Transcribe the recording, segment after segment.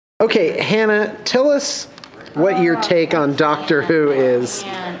Okay, Hannah, tell us what your take on Doctor Who is.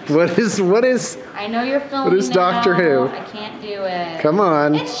 What is? I know you're filming. What is Doctor Who? I can't do it. Come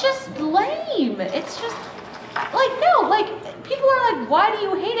on. It's just lame. It's just like no, like people are like, why do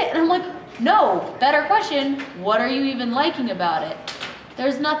you hate it? And I'm like, no. Better question. What are you even liking about it?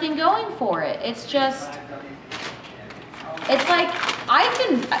 There's nothing going for it. It's just. It's like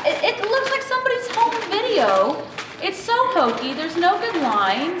it looks like somebody's home video. It's so hokey. There's no good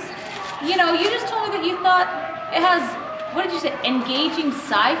lines. You know, you just told me that you thought it has, what did you say, engaging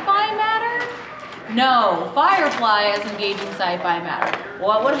sci-fi matter? No, Firefly has engaging sci-fi matter.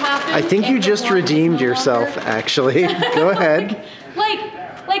 What would happen? I think you just redeemed yourself, actually. Go ahead.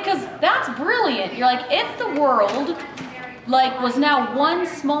 Like, cause that's brilliant. You're like, if the world, like, was now one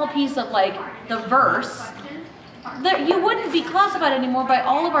small piece of like the verse, that you wouldn't be classified anymore by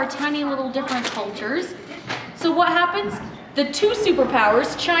all of our tiny little different cultures. So what happens? The two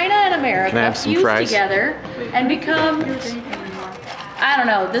superpowers, China and America, fuse together and become, I don't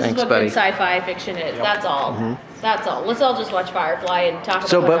know, this is what good sci-fi fiction is. That's all. That's all. Let's all just watch Firefly and talk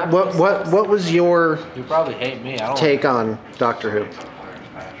about what was your You probably hate me. I don't take on Doctor Who?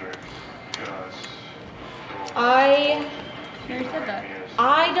 I already said that.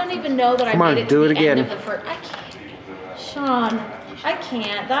 I don't even know that Come I on, made it do to it the again. end of the first. I can't. Sean, I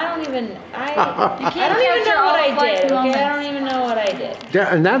can't. I don't even. I don't even know what I did. Okay? I don't even know what I did.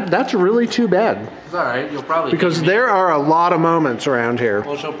 Yeah, and that's really too bad. It's all right. You'll probably because hate me. there are a lot of moments around here.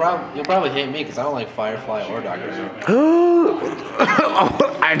 Well, you'll probably hate me because I don't like Firefly or Doctor Who.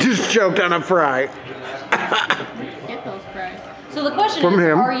 I just choked on a fry. Get those fries. So the question is,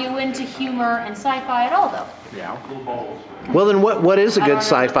 are you into humor and sci-fi at all, though? Yeah. Well, then what is a good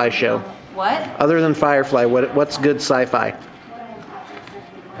sci-fi show? What? Other than Firefly, what's good sci-fi?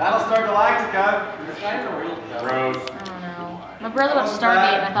 Battlestar Galactica. I don't know. My brother watched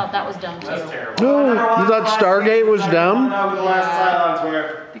Stargate, and I thought that was dumb too. No, you thought Stargate was dumb?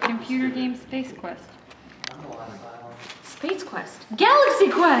 The computer game Space Quest. Space Quest. Galaxy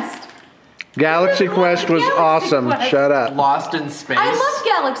Quest! Galaxy Quest was awesome. Quest. Shut up. Lost in Space. I loved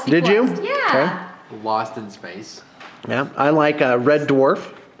Galaxy Did Quest. you? Yeah. Okay. Lost in Space. Yeah, I like Red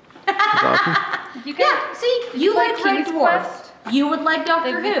Dwarf. Awesome. Yeah, see, you like Red King's Dwarf. Quest? You would like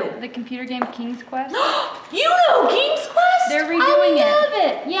Doctor Who. The computer game King's Quest. You know King's Quest? They're redoing I love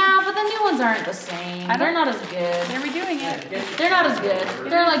it. Yeah, but the new ones aren't the same. They're not as good. They're redoing it. They're not as good.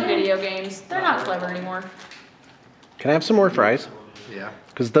 They're like video games. They're not clever anymore. Can I have some more fries? Yeah.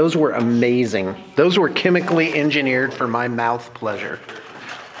 Because those were amazing. Those were chemically engineered for my mouth pleasure.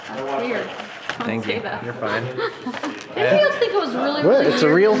 That's weird. Thank you. You're fine. Anybody else think it was really, What? really It's a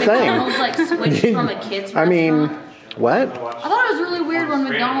weird real when thing. McDonald's like switched from a kid's I mean, restaurant? what? I thought it was really weird when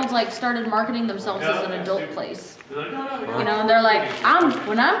McDonald's like started marketing themselves as an adult place. You know, and they're like,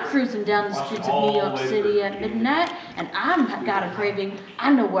 when I'm cruising down the streets of New York City at midnight and I've got a craving,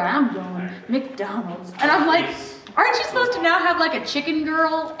 I know where I'm going, McDonald's. And I'm like, aren't you supposed to now have like a chicken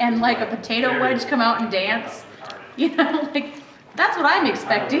girl and like a potato wedge come out and dance? You know, like, that's what I'm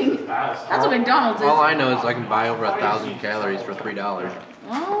expecting. That's what McDonald's is. All I know is I can buy over 1,000 calories for $3.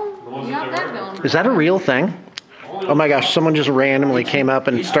 Well, you got that going. Is that a real thing? Oh my gosh, someone just randomly came up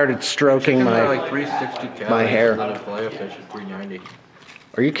and started stroking Like my 360 calories. my hair. And then a filet of fish is 390.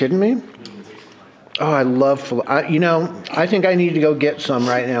 Are you kidding me? Oh, I love filet. You know, I think I need to go get some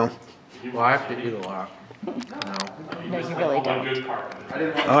right now. Well, I have to eat a lot. No, you really don't.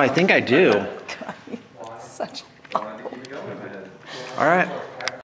 Oh, I think I do. Such. All right.